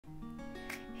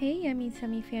Hey Yummy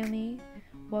Tummy family,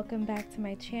 welcome back to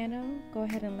my channel. Go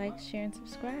ahead and like, share, and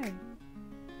subscribe.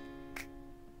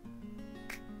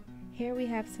 Here we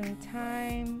have some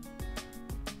thyme,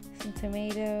 some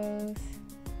tomatoes,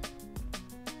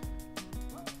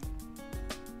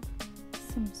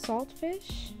 some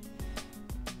saltfish,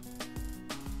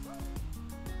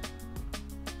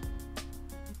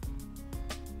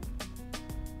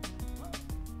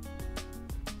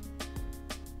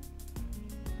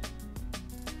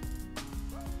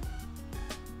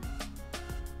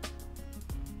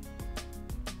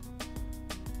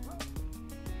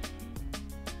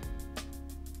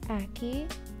 Ackee,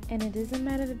 and it doesn't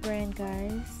matter the brand,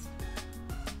 guys.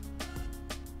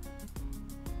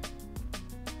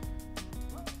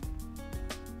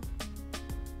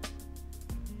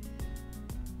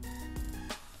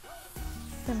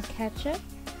 Some ketchup,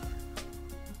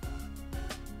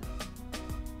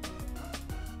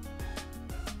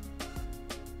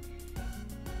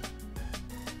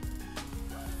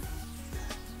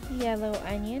 yellow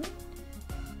onion,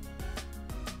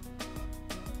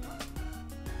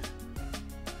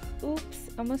 oops,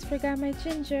 almost forgot my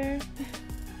ginger.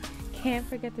 Can't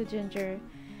forget the ginger.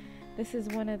 This is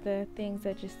one of the things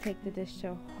that just take the dish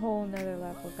to a whole nother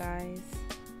level, guys.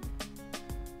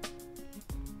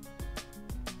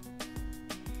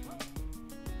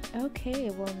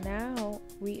 Okay, well now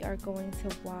we are going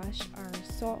to wash our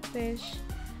saltfish.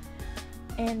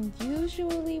 And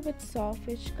usually with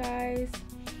saltfish, guys,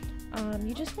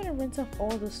 you just want to rinse off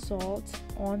all the salt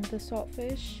on the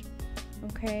saltfish,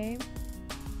 okay?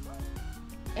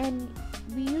 And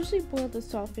we usually boil the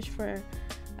saltfish for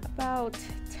about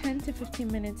 10 to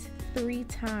 15 minutes 3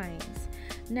 times.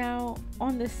 Now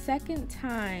on the second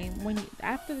time,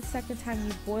 after the second time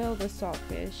you boil the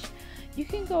saltfish, you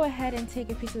can go ahead and take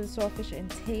a piece of the saltfish and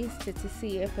taste it to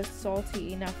see if it's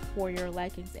salty enough for your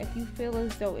likings. If you feel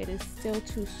as though it is still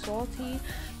too salty,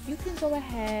 you can go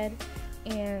ahead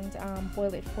and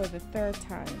boil it for the 3rd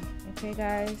time. Okay,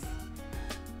 guys?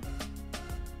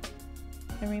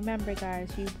 And remember, guys,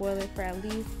 you boil it for at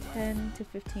least 10 to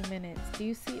 15 minutes. Do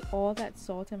you see all that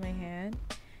salt in my hand?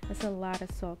 That's a lot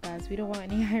of salt, guys. We don't want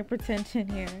any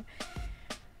hypertension here.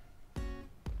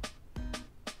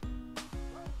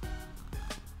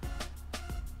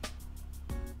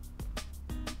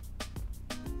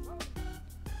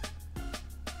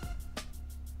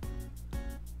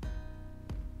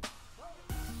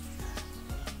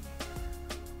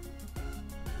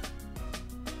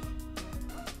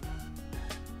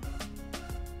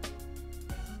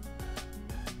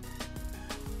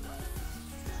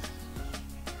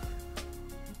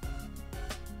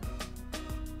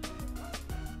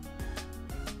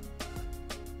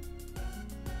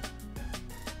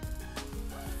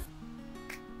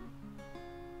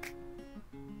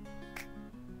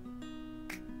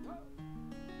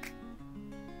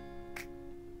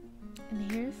 And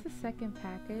here's the second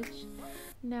package.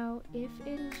 Now, if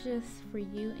it is just for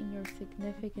you and your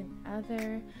significant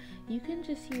other, you can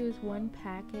just use 1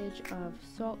 package of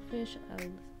saltfish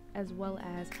as well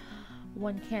as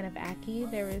 1 can of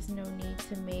Ackee. There is no need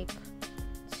to make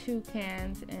 2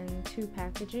 cans and 2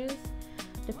 packages.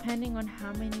 Depending on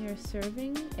how many you're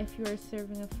serving, if you are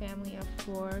serving a family of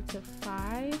 4 to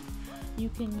 5, you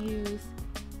can use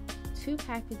 2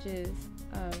 packages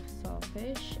of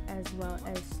saltfish as well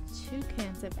as 2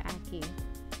 cans of Ackee.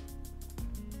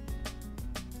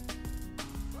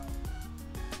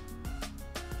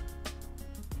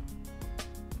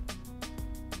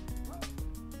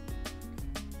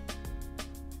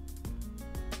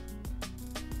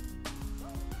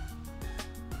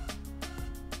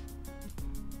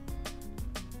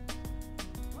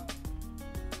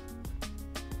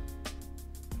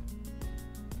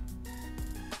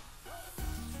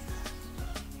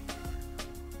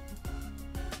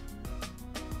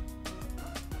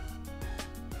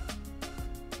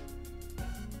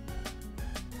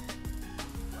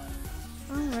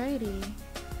 Alrighty,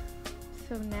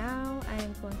 so now I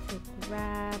am going to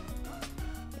grab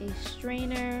a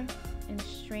strainer and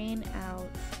strain out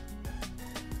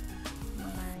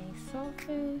my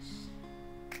saltfish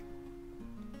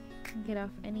and get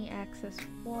off any excess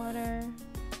water.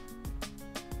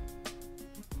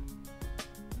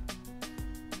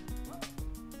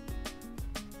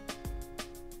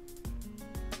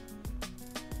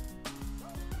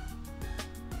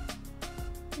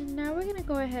 And now we're gonna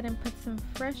go ahead and put some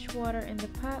fresh water in the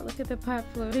pot. Look at the pot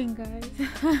floating, guys.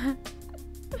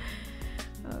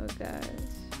 Oh gosh.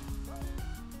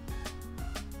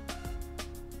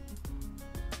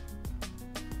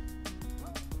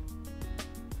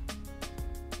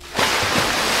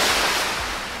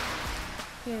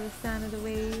 Hear the sound of the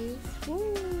waves.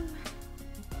 Woo!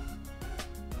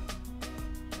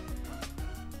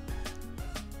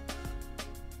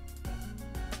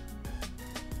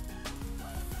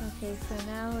 Okay, so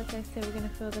now, like I said, we're gonna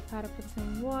fill the pot up with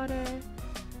some water.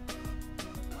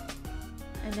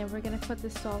 And then we're gonna put the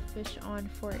saltfish on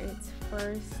for its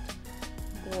first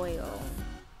boil.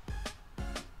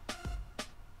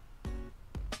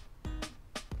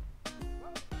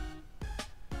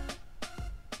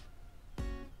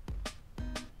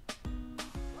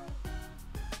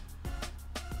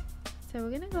 So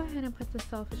we're gonna go ahead and put the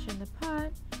saltfish in the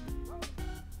pot.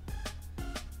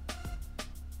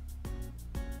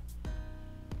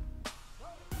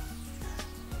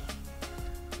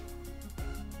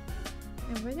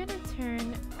 And we're gonna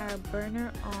turn our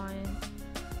burner on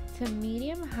to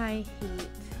medium-high heat.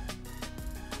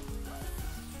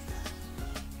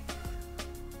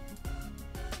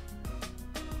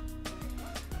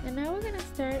 And now we're gonna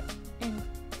start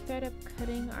up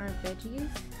cutting our veggies.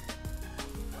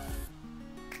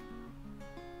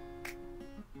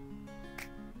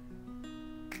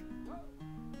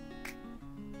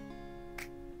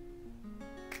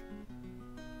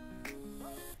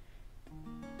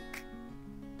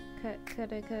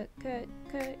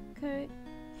 Cut.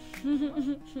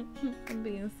 I'm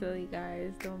being silly,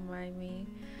 guys. Don't mind me.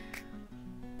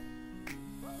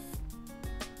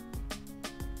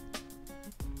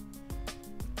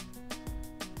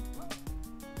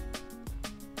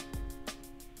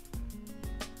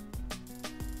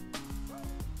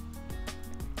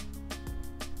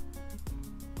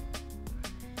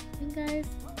 And guys,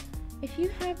 if you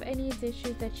have any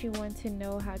dishes that you want to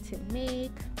know how to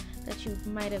make, that you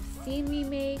might have seen me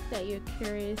make, that you're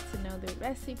curious to know the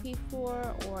recipe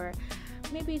for, or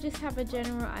maybe just have a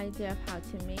general idea of how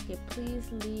to make it, please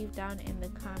leave down in the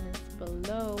comments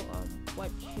below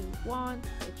what you want,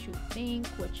 what you think,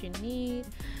 what you need.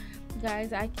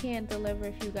 Guys, I can't deliver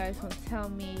if you guys don't tell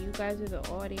me. You guys are the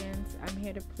audience. I'm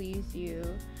here to please you.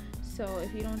 So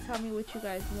if you don't tell me what you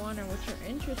guys want or what you're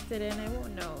interested in, I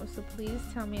won't know. So please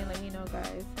tell me and let me know,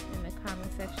 guys, in the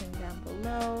comment section down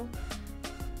below.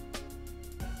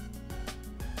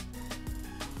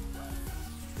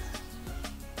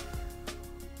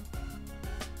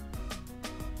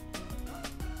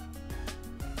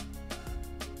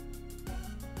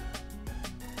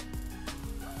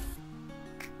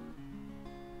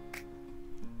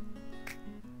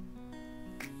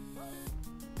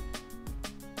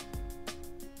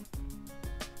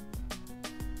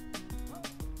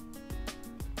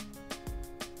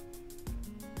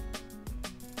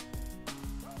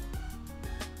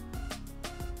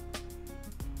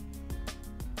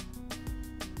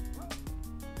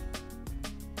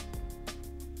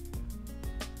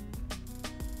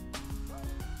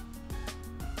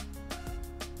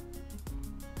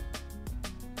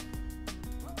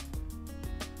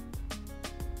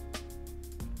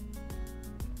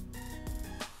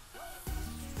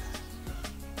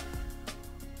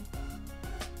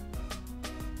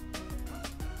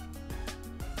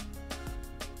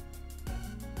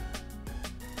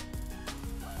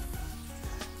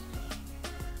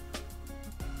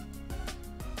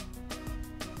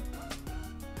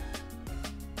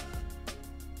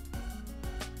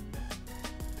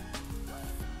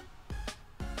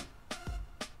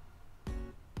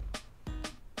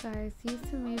 Guys, these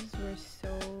tomatoes were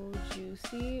so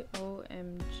juicy.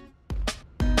 OMG.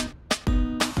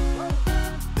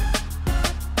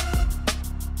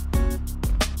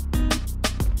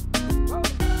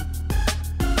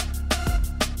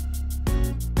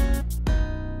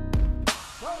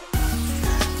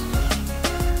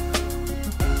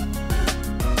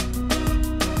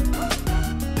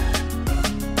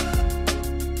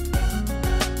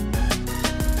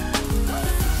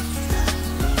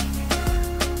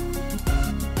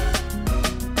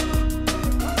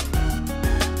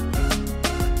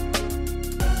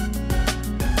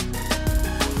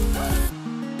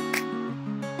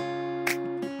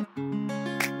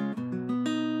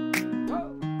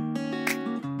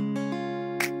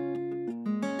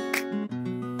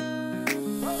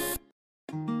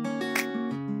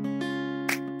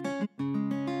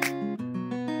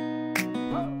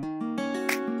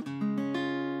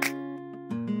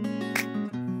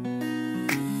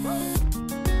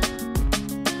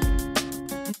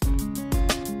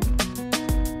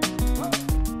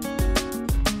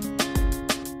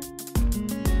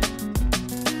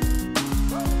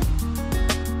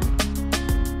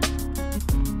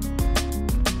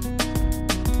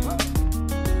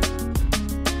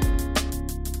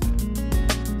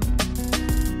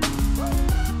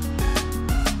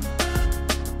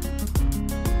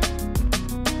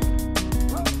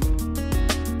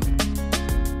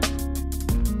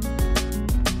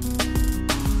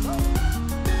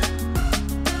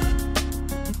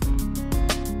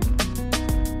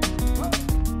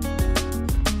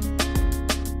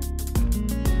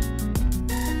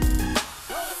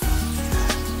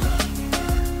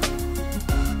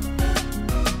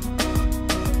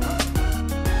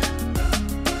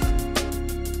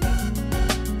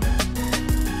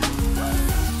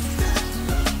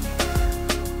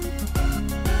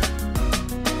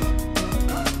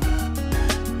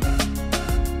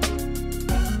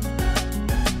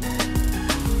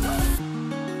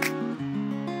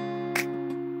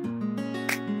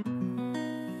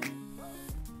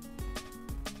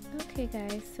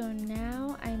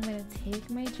 I'm going to take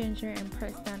my ginger and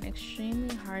press down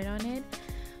extremely hard on it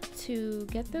to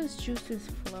get those juices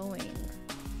flowing.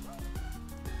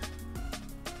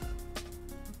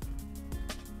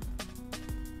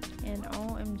 And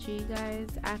OMG guys,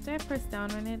 after I pressed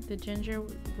down on it, the ginger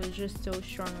was just so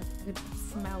strong. I could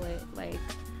smell it. Like,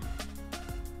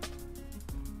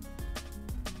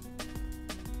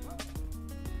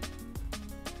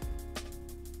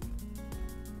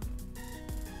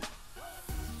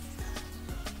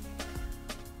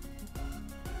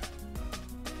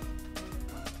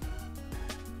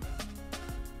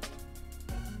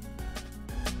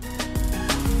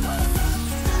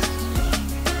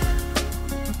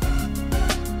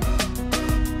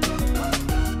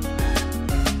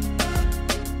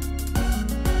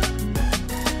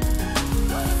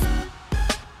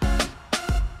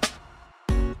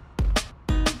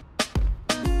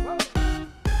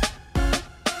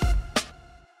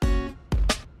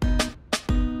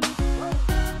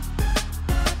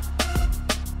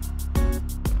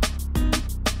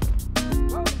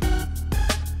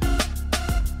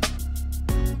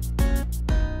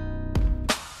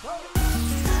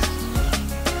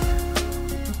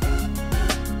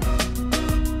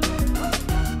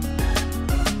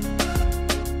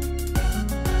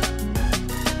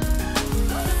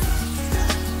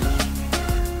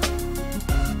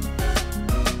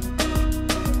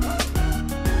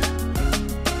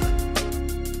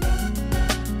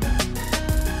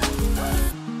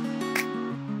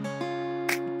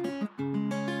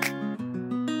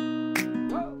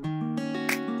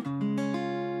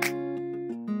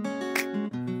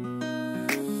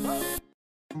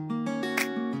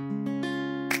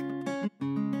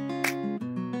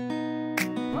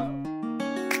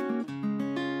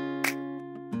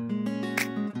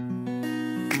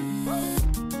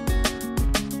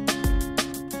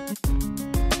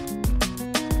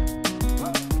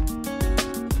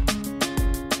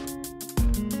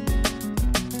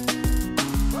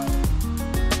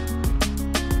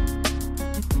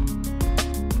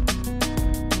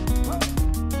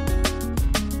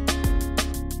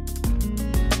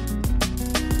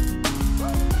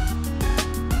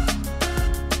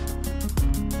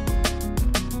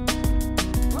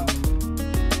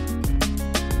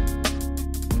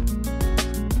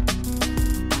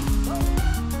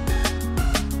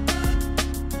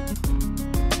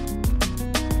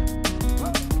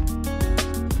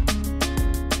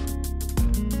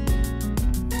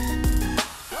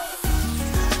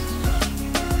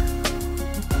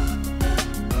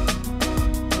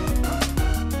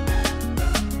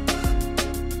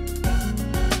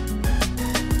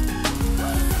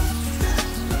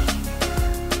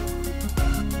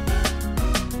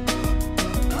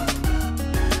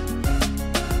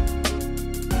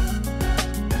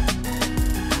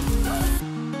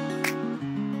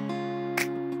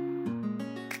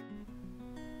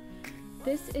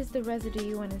 this is the residue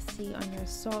you want to see on your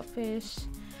saltfish.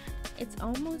 It's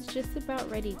almost just about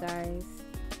ready, guys.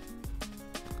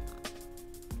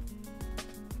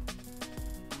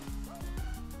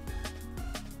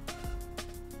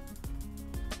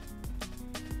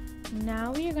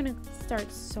 Now we are going to start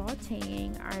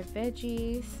sauteing our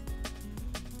veggies.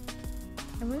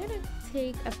 And we're going to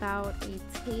take about a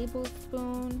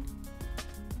tablespoon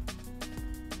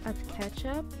of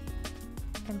ketchup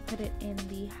and put it in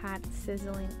the hot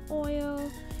sizzling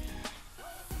oil.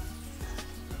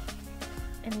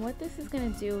 And what this is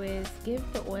going to do is give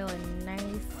the oil a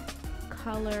nice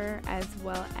color as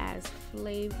well as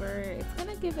flavor. It's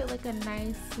going to give it like a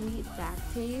nice sweet back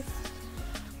taste.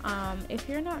 If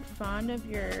you're not fond of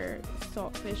your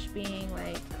saltfish being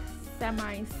like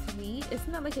semi-sweet, it's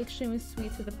not like extremely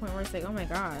sweet to the point where it's like, oh my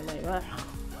god, like ugh.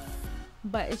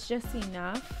 But it's just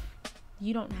enough.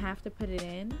 You don't have to put it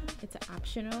in, it's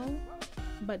optional,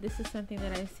 but this is something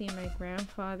that I've seen my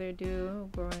grandfather do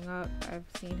growing up. I've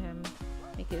seen him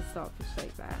make his saltfish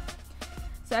like that.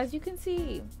 So as you can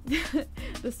see, the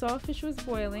saltfish was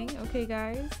boiling, okay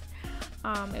guys?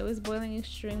 It was boiling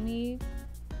extreme,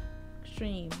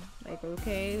 like,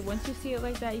 okay, once you see it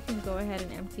like that, you can go ahead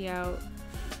and empty out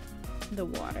the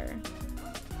water.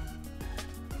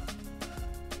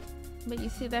 But you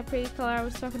see that pretty color I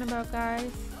was talking about,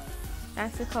 guys?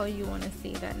 That's the color you want to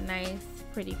see, that nice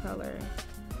pretty color.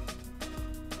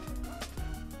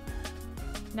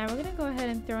 Now we're gonna go ahead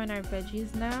and throw in our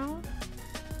veggies now.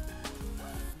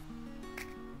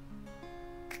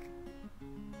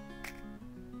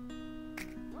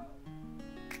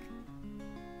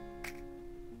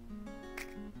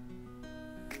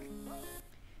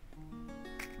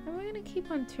 And we're gonna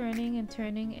keep on turning and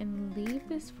turning and leave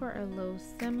this for a low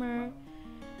simmer.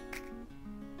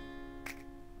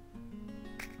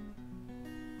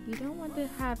 You don't want to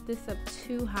have this up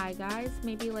too high, guys.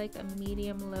 Maybe like a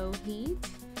medium low heat.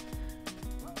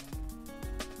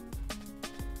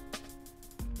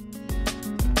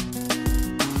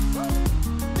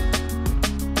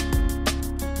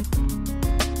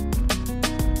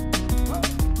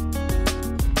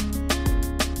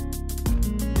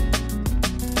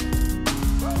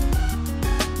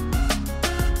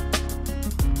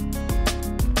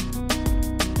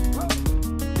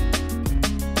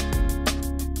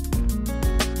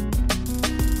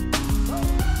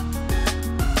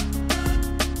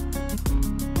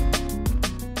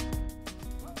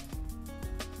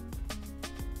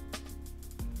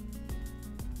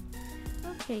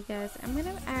 Okay guys, I'm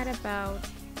gonna add about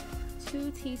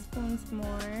 2 teaspoons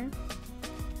more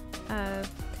of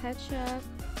ketchup.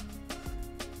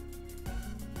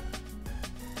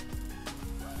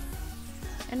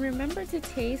 And remember to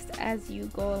taste as you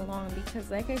go along,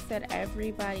 because like I said,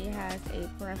 everybody has a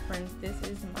preference. This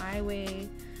is my way.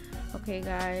 Okay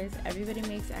guys, everybody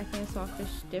makes ackee and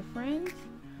saltfish different,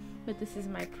 but this is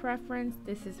my preference.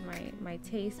 This is my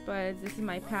taste buds. This is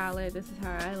my palate. This is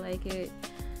how I like it.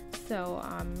 So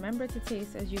remember to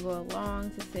taste as you go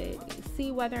along to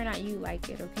see whether or not you like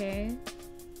it, okay?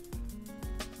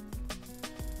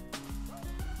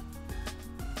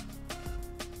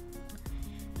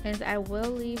 And I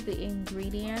will leave the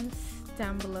ingredients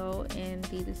down below in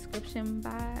the description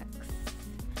box.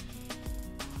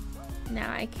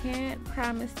 Now I can't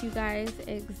promise you guys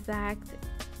exact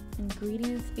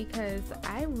ingredients because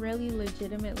I really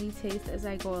legitimately taste as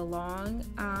I go along.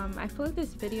 I feel like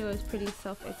this video is pretty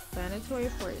self-explanatory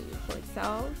for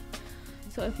itself.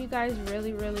 So if you guys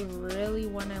really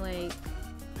want to like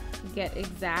get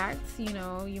exact, you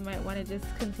know, you might want to just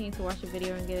continue to watch the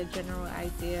video and get a general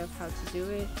idea of how to do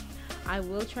it. I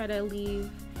will try to leave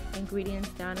ingredients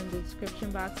down in the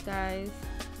description box, guys,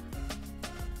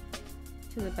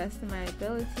 to the best of my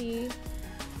ability.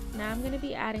 Now I'm going to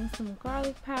be adding some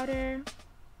garlic powder.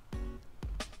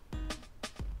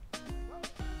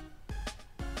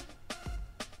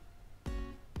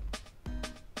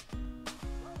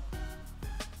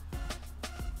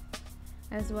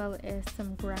 As well as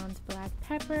some ground black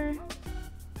pepper.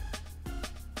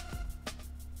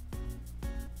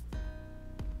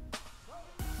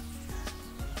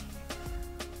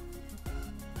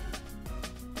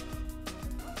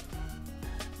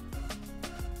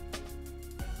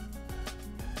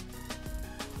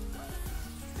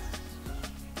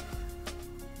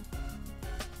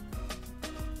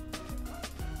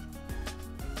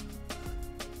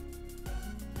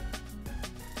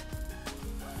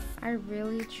 I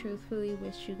really truthfully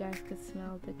wish you guys could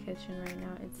smell the kitchen right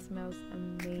now. It smells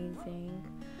amazing.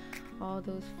 All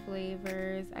those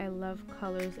flavors. I love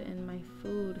colors in my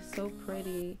food. So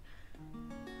pretty.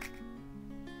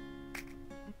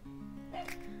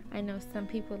 I know some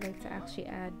people like to actually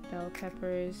add bell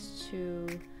peppers to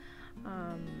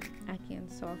ackee and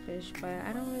saltfish, but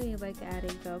I don't really like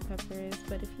adding bell peppers.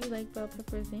 But if you like bell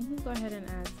peppers, then you can go ahead and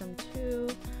add some too.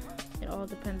 It all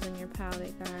depends on your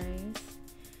palate, guys.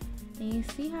 And you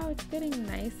see how it's getting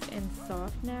nice and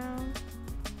soft now?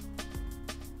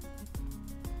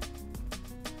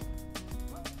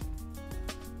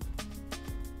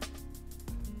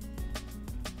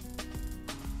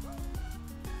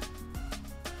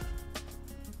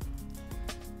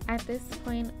 At this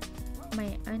point,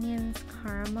 my onions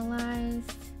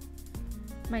caramelized,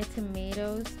 my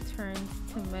tomatoes turned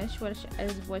to mush, which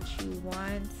is what you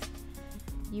want.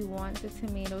 You want the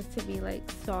tomatoes to be like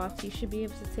soft. You should be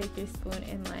able to take your spoon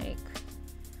and like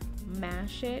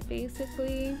mash it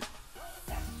basically.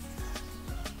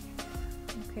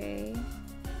 Okay.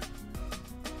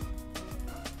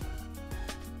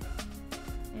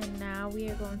 And now we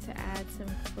are going to add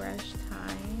some fresh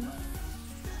thyme.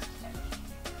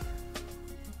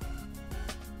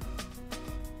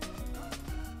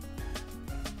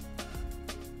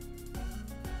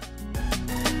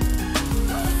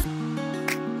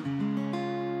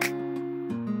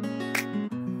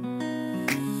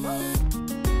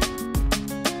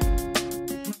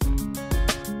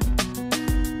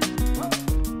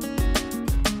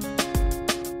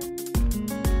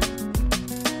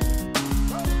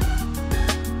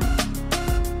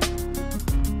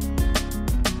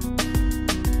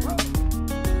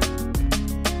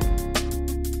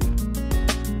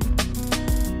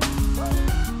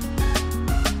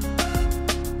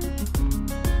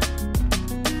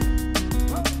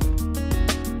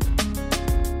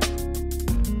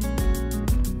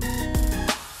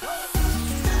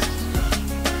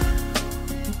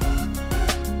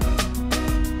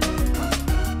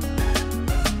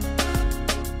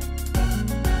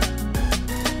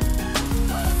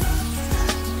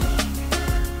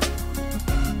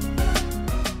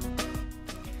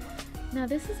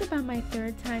 this is about my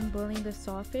third time boiling the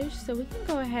saltfish, so we can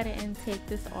go ahead and take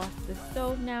this off the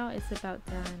stove now. It's about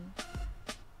done.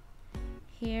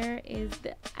 Here is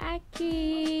the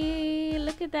Ackee.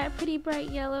 Look at that pretty bright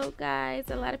yellow, guys.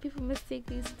 A lot of people mistake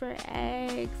these for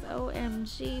eggs.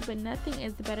 OMG, but nothing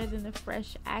is better than the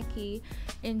fresh Ackee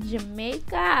in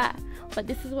Jamaica. But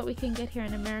this is what we can get here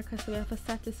in America, so we have to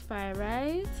satisfy,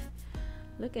 right?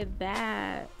 Look at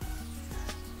that.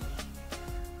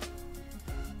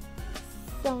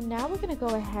 So now we're gonna go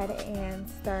ahead and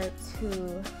start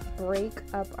to break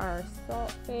up our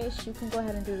saltfish. You can go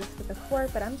ahead and do this with a fork,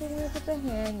 but I'm doing it with a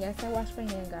hand. Yes, I wash my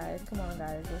hand, guys. Come on,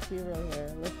 guys. Let's be real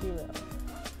here. Let's be real.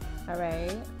 All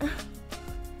right.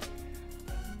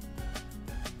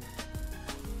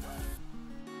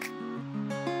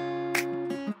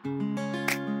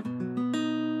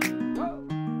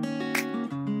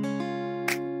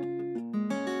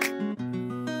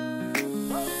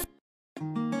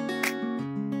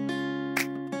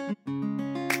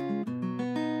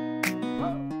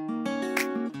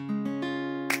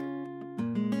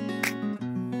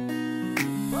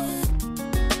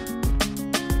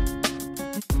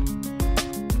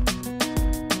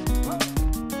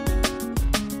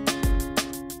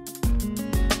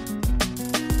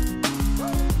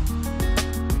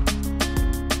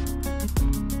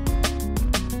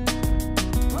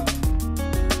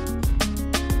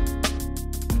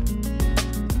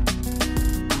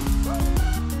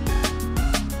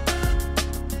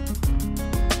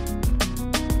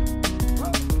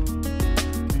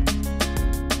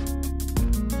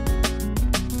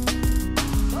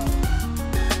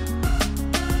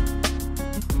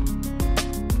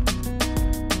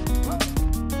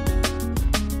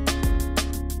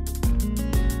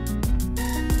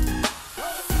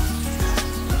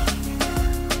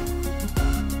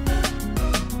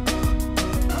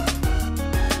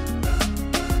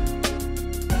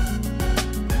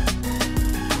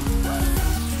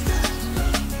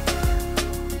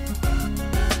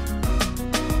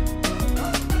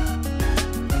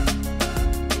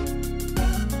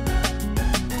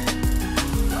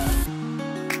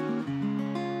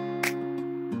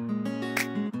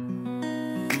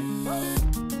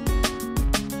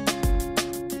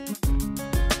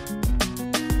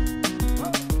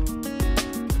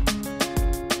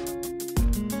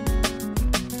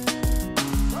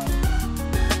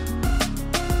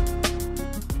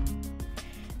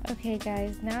 Okay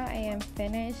guys, now I am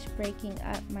finished breaking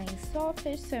up my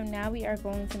saltfish, so now we are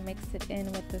going to mix it in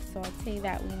with the saute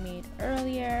that we made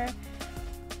earlier,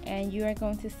 and you are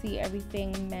going to see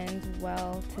everything mend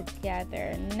well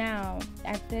together. Now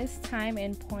at this time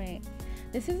and point,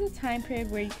 this is a time period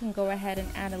where you can go ahead and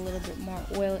add a little bit more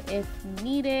oil if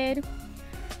needed,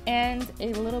 and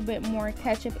a little bit more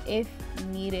ketchup if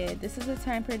needed. This is a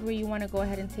time period where you want to go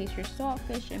ahead and taste your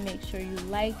saltfish and make sure you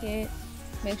like it.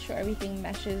 Make sure everything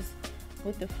meshes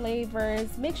with the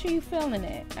flavors. Make sure you're feeling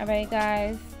it. All right,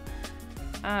 guys.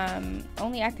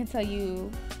 Only I can tell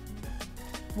you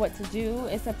what to do.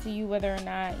 It's up to you whether or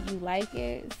not you like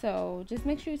it. So just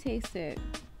make sure you taste it.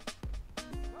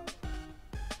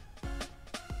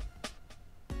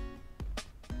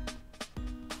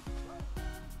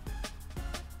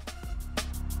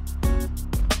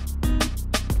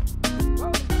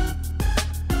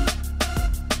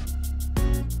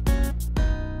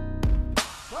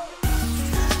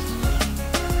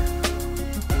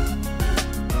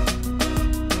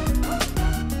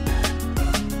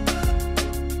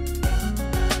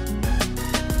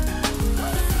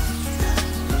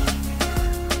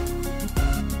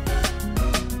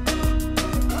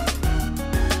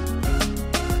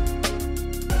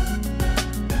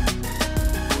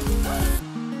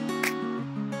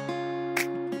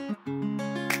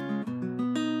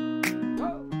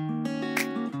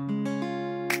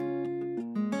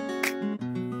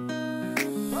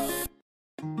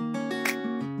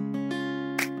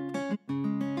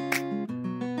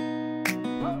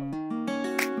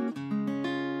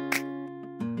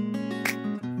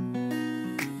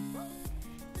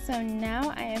 So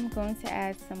now I am going to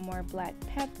add some more black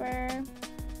pepper.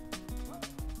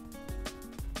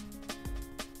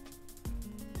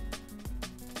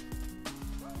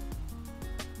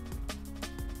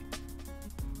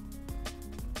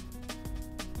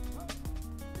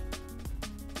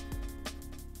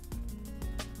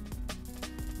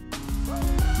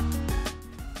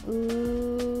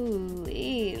 Ooh,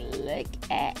 look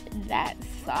at that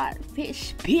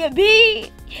saltfish,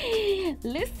 baby.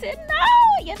 Listen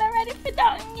now, you're not ready for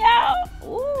that,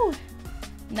 y'all. Ooh.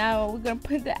 Now we're gonna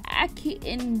put the Ackee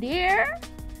in there.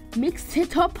 Mix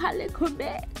it up a little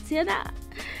bit, you know.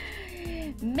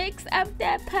 Mix up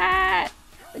that pot.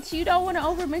 But you don't want to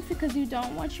overmix it because you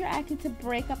don't want your ackee to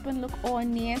break up and look all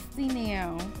nasty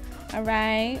now.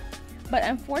 Alright? But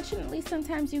unfortunately,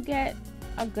 sometimes you get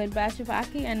a good batch of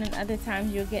ackee, and then other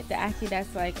times you'll get the ackee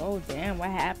that's like, oh damn, what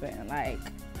happened? Like,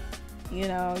 you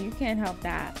know, you can't help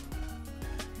that.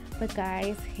 But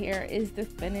guys, here is the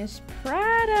finished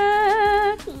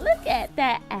product. Look at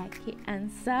that ackee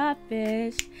and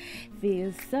saltfish.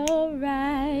 Feels so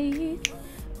right.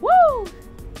 Woo!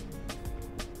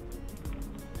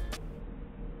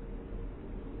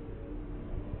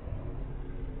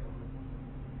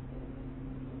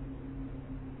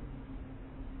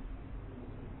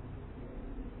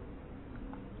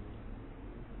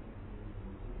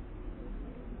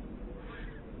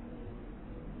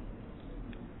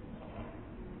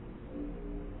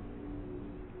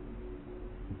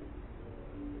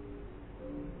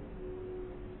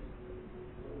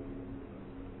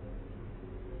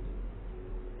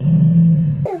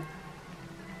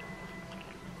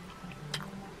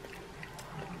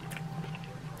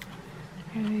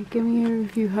 Alright, give me your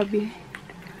review, hubby.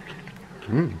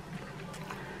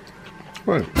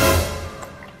 What?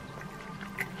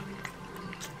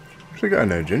 She got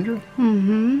no ginger?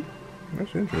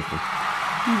 That's interesting.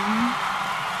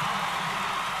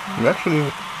 It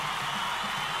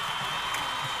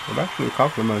actually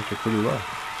complements it pretty well.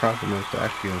 Complements the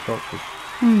ackee and saltfish.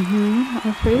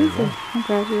 That's crazy. I'm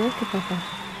glad you liked it that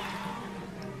much.